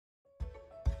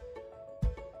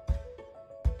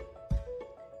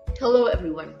Hello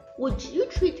everyone. Would you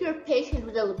treat your patient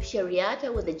with alopecia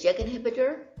areata with a JAK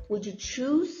inhibitor? Would you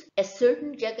choose a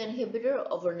certain JAK inhibitor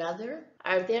over another?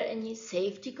 Are there any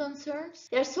safety concerns?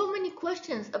 There are so many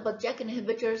questions about JAK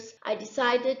inhibitors. I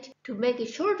decided to make a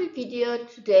shorter video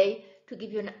today to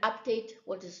give you an update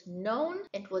what is known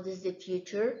and what is the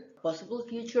possible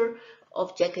future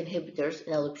of JAK inhibitors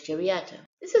in alopecia areata.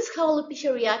 This is how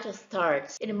alopecia areata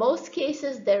starts. In most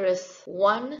cases, there is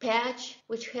one patch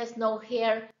which has no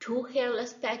hair, two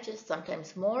hairless patches,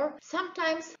 sometimes more.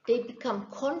 Sometimes they become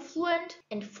confluent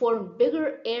and form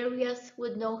bigger areas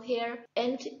with no hair.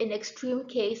 And in extreme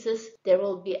cases, there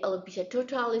will be alopecia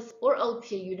totalis or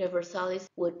alopecia universalis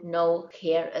with no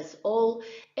hair at all,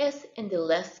 as in the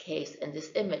last case in this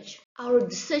image. Our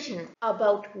decision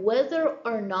about whether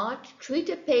or not to treat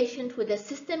a patient with a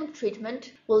systemic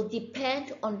treatment will depend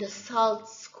on the SALT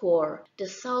score. The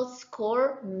SALT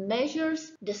score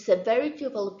measures the severity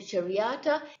of alopecia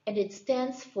areata, and it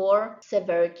stands for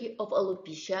Severity of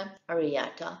Alopecia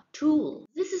Areata Tool.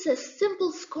 This is a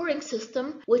simple scoring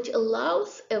system which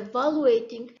allows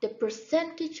evaluating the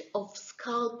percentage of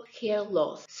scalp hair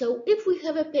loss. So if we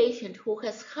have a patient who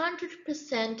has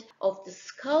 100% of the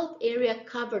scalp area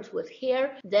covered with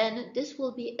hair, then this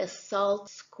will be a SALT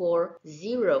score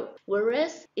 0.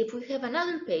 Whereas if we have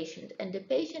another patient and the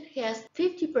patient has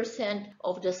 50%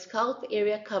 of the scalp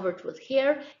area covered with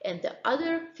hair and the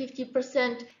other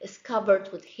 50% is covered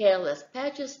with hairless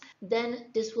patches, then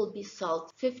this will be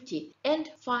SALT 50. And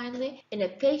finally, in a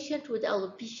patient with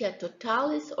alopecia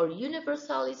totalis or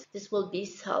universalis, this will be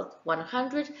SALT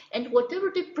 100. And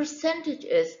whatever the percentage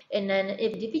is in an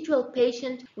individual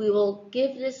patient, we will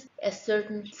give this a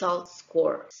certain SALT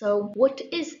score. So what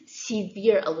is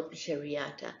severe alopecia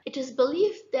areata? It is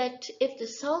believed that if the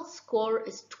SALT score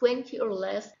is 20 or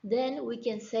less, then we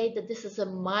can say that this is a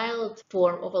mild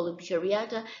form of alopecia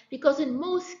areata, because in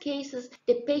most cases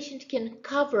the patient can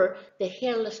cover the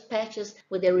hairless patches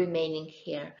with the remaining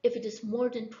hair. If it is more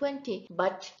than 20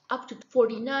 but up to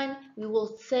 49, we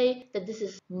will say that this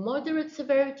is moderate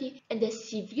severity, and the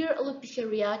severe alopecia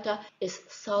areata is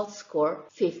SALT score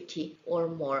 50 or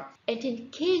more. And in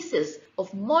cases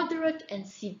of moderate and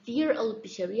severe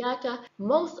alopecia areata,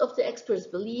 most of the experts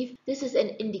believe this is an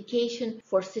indication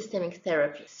for systemic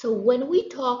therapy. So when we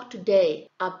talk today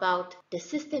about the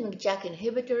systemic JAK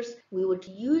inhibitors, we would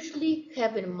usually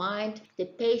have in mind the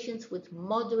patients with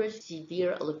moderate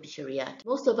severe alopecia areata.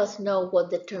 Most of us know what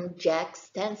the term JAK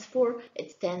stands for.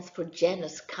 It stands for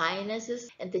Janus kinases,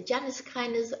 and the Janus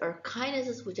kinases are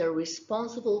kinases which are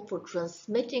responsible for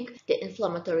transmitting the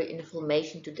inflammatory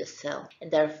inflammation to the cell.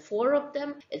 And there are 4 of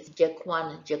them. It's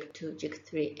JAK1, JAK2,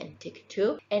 JAK3, and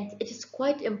TYK2. And it is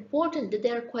quite important that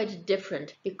they are quite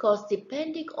different, because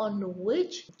depending on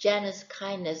which Janus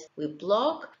kinase we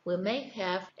block, we may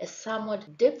have a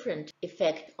somewhat different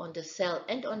effect on the cell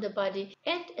and on the body,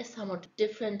 and a somewhat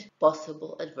different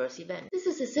possible adverse event. This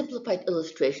is a simplified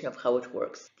illustration of how it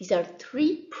works. These are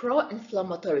 3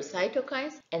 pro-inflammatory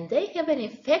cytokines, and they have an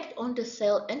effect on the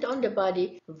cell and on the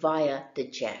body via the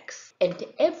JAKs. And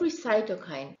every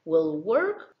cytokine will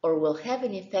work or will have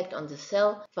an effect on the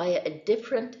cell via a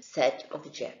different set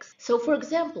of JAKs. So for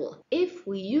example, if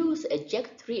we use a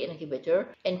JAK3 inhibitor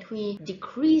and we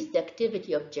decrease the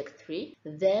activity of JAK3,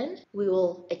 then we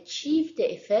will achieve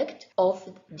the effect of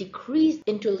decreased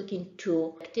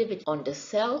interleukin-2 activity on the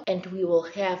cell, and we will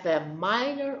have a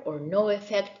minor or no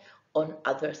effect on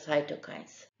other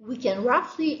cytokines. We can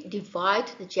roughly divide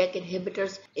the JAK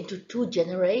inhibitors into 2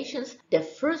 generations. The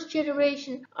first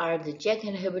generation are the JAK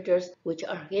inhibitors which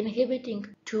are inhibiting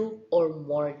 2 or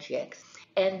more JAKs.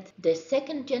 And the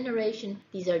second generation,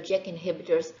 these are JAK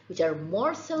inhibitors which are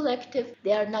more selective.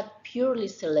 They are not purely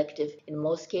selective in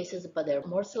most cases, but they're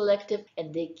more selective,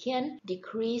 and they can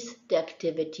decrease the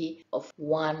activity of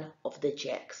one of the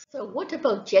JAKs. So what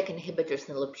about JAK inhibitors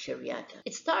in alopecia areata?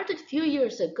 It started a few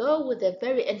years ago with a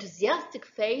very enthusiastic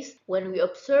phase when we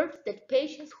observed that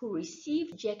patients who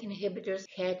received JAK inhibitors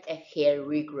had a hair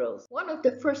regrowth. One of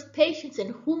the first patients in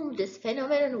whom this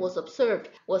phenomenon was observed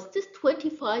was this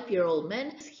 25-year-old man.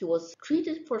 He was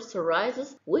treated for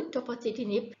psoriasis with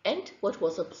tofacitinib, and what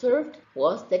was observed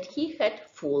was that he had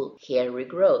full hair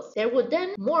regrowth. There were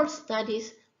then more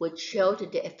studies which showed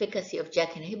the efficacy of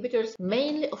JAK inhibitors,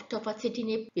 mainly of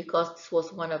tofacitinib, because this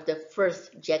was one of the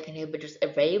first JAK inhibitors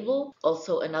available.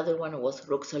 Also another one was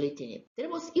ruxolitinib. There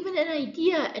was even an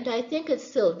idea, and I think it's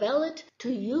still valid,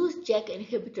 to use JAK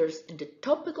inhibitors in the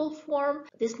topical form.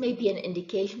 This may be an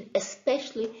indication,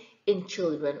 especially in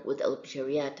children with alopecia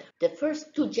areata. The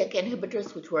first two JAK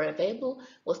inhibitors which were available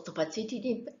was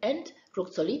tofacitinib and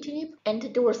ruxolitinib, and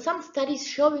there were some studies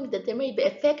showing that they may be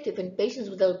effective in patients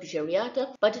with alopecia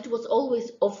areata, but it was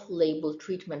always off-label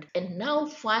treatment. And now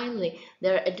finally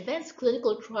there are advanced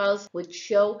clinical trials which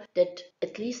show that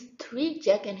at least 3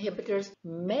 JAK inhibitors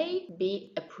may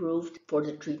be approved for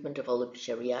the treatment of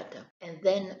alopecia areata. And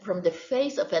then from the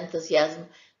phase of enthusiasm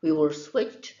we were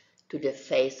switched to the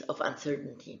phase of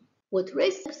uncertainty. What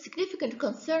raised significant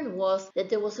concern was that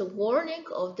there was a warning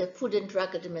of the Food and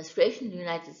Drug Administration in the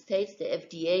United States, the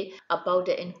FDA, about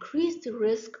the increased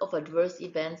risk of adverse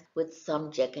events with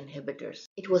some JAK inhibitors.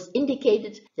 It was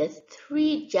indicated that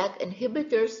 3 JAK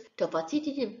inhibitors,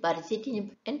 tofacitinib,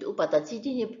 baricitinib, and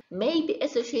upadacitinib, may be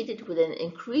associated with an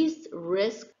increased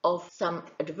risk of some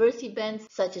adverse events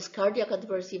such as cardiac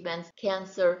adverse events,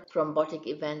 cancer, thrombotic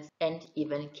events, and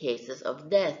even cases of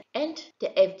death. And the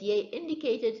FDA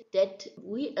indicated that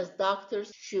we as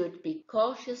doctors should be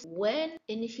cautious when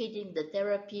initiating the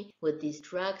therapy with these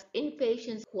drugs in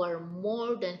patients who are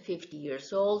more than 50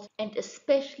 years old, and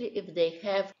especially if they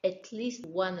have at least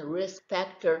one risk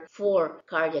factor for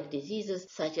cardiac diseases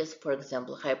such as, for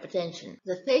example, hypertension.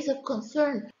 The phase of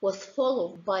concern was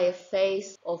followed by a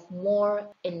phase of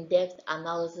more in-depth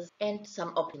analysis and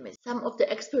some optimism. Some of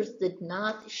the experts did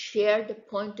not share the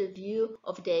point of view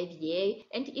of the FDA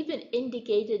and even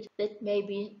indicated that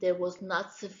maybe there was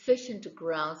not sufficient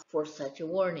grounds for such a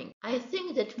warning. I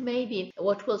think that maybe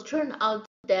what will turn out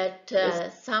that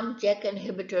some JAK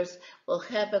inhibitors will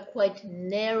have a quite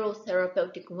narrow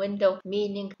therapeutic window,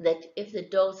 meaning that if the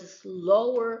dose is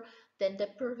lower than the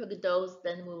perfect dose,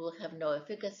 then we will have no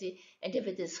efficacy, and if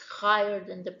it is higher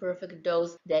than the perfect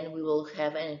dose, then we will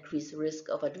have an increased risk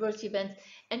of adverse events,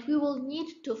 and we will need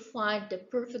to find the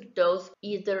perfect dose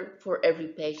either for every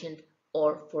patient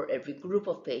or for every group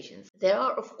of patients. There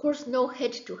are of course no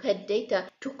head-to-head data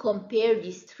to compare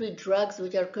these 3 drugs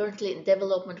which are currently in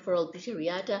development for alopecia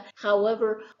areata.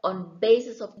 However, on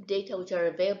basis of data which are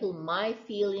available, my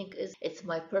feeling is, it's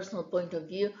my personal point of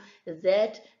view,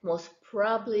 that most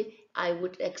probably I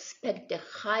would expect the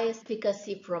highest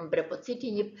efficacy from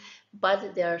brepocitinib,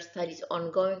 but there are studies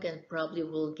ongoing and probably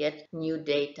will get new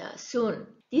data soon.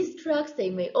 These drugs, they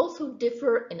may also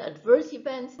differ in adverse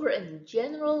events, but in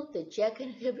general, the JAK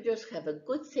inhibitors have a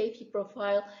good safety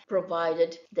profile,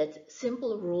 provided that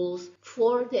simple rules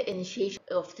for the initiation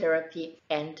of therapy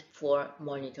and for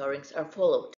monitorings are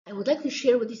followed. I would like to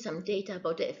share with you some data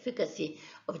about the efficacy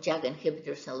of JAK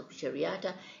inhibitors in alopecia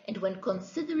areata, and when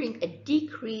considering a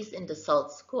decrease in the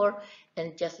SALT score,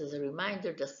 and just as a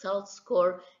reminder, the SALT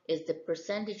score is the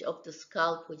percentage of the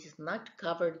scalp which is not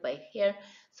covered by hair,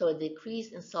 so a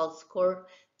decrease in SALT score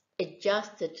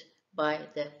adjusted by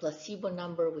the placebo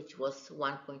number, which was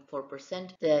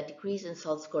 1.4%, the decrease in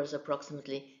SALT score is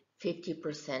approximately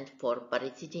 50% for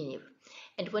baricitinib.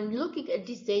 And when looking at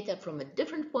this data from a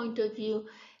different point of view,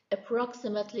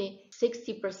 approximately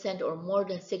 60% or more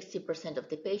than 60% of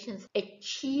the patients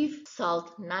achieve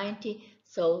SALT 90.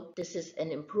 So this is an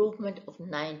improvement of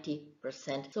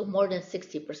 90%. So more than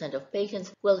 60% of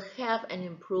patients will have an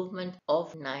improvement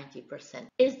of 90%.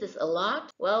 Is this a lot?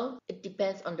 Well, it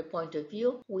depends on the point of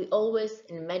view. We always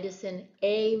in medicine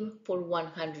aim for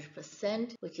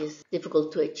 100%, which is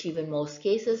difficult to achieve in most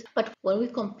cases. But when we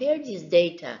compare these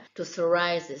data to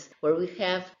psoriasis, where we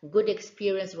have good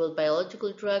experience with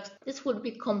biological drugs, this would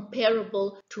be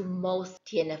comparable to most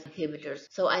TNF inhibitors.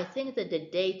 So I think that the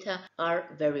data are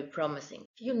very promising.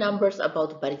 Few numbers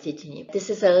about baricitinib. This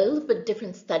is a little bit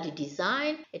different study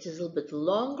design. It is a little bit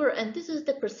longer, and this is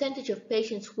the percentage of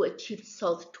patients who achieved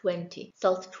SALT 20.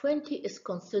 SALT 20 is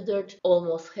considered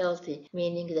almost healthy,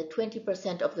 meaning that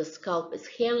 20% of the scalp is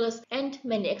hairless, and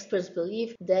many experts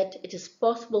believe that it is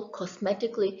possible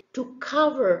cosmetically to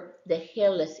cover the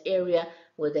hairless area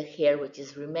with the hair which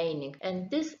is remaining,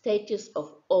 and this status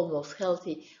of almost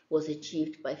healthy was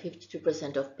achieved by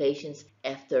 52% of patients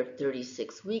after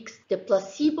 36 weeks. The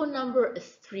placebo number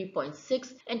is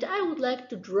 3.6, and I would like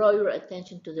to draw your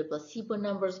attention to the placebo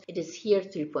numbers. It is here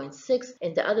 3.6.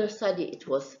 In the other study it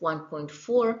was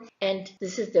 1.4, and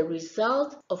this is the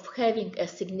result of having a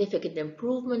significant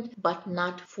improvement but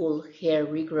not full hair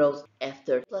regrowth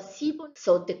after placebo.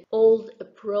 So the old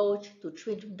approach to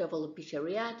treatment of alopecia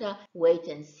areata, wait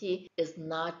and see, is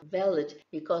not valid,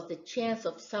 because the chance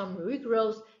of some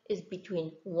regrowth is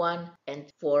between 1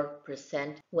 and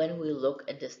 4% when we look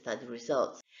at the study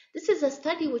results. This is a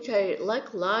study which I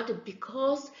like a lot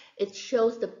because it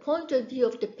shows the point of view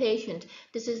of the patient.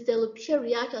 This is the alopecia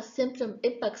areata symptom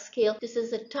impact scale. This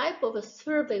is a type of a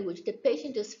survey which the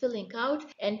patient is filling out,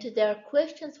 and there are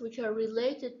questions which are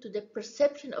related to the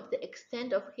perception of the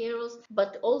extent of hair loss,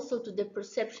 but also to the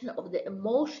perception of the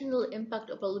emotional impact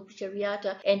of alopecia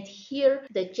areata. And here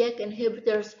the JAK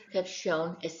inhibitors have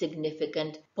shown a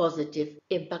significant positive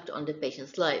impact on the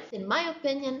patient's life. In my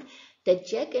opinion, the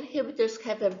JAK inhibitors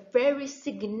have a very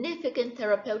significant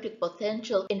therapeutic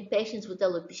potential in patients with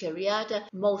alopecia areata.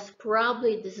 Most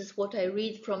probably, this is what I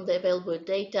read from the available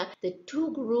data, the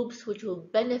two groups which will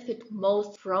benefit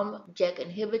most from JAK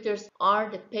inhibitors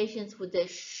are the patients with a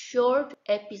short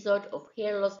episode of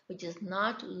hair loss, which is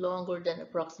not longer than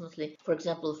approximately, for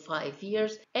example, 5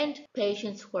 years, and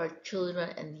patients who are children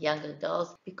and young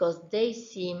adults, because they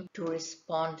seem to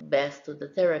respond best to the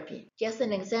therapy. Just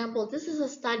an example, this is a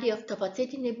study of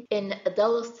tafasitamab in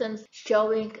adolescents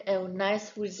showing a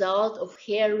nice result of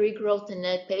hair regrowth in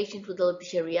a patient with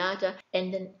alopecia areata,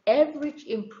 and an average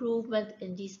improvement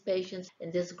in these patients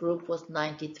in this group was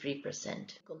 93%. In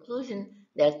conclusion,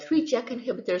 there are 3 JAK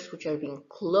inhibitors which are being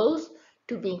close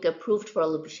to being approved for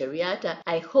alopecia areata.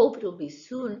 I hope it will be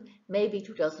soon, maybe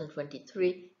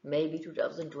 2023, maybe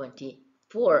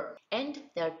 2024. And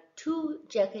there are 2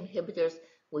 JAK inhibitors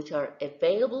which are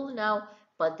available now,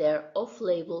 but they are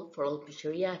off-label for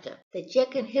alopecia areata. The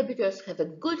JAK inhibitors have a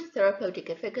good therapeutic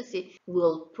efficacy. We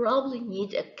will probably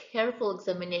need a careful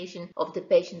examination of the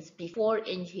patients before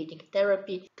initiating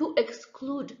therapy to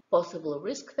exclude possible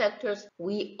risk factors.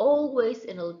 We always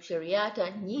in alopecia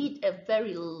areata need a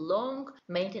very long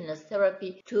maintenance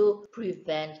therapy to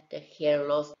prevent the hair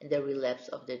loss and the relapse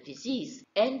of the disease.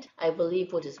 And I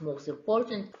believe what is most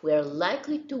important, we are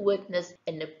likely to witness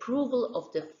an approval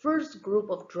of the first group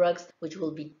of drugs which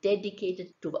will be dedicated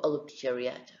to alopecia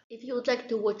areata. If you would like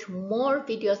to watch more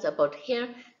videos about hair,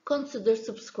 consider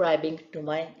subscribing to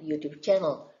my YouTube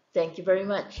channel. Thank you very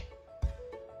much.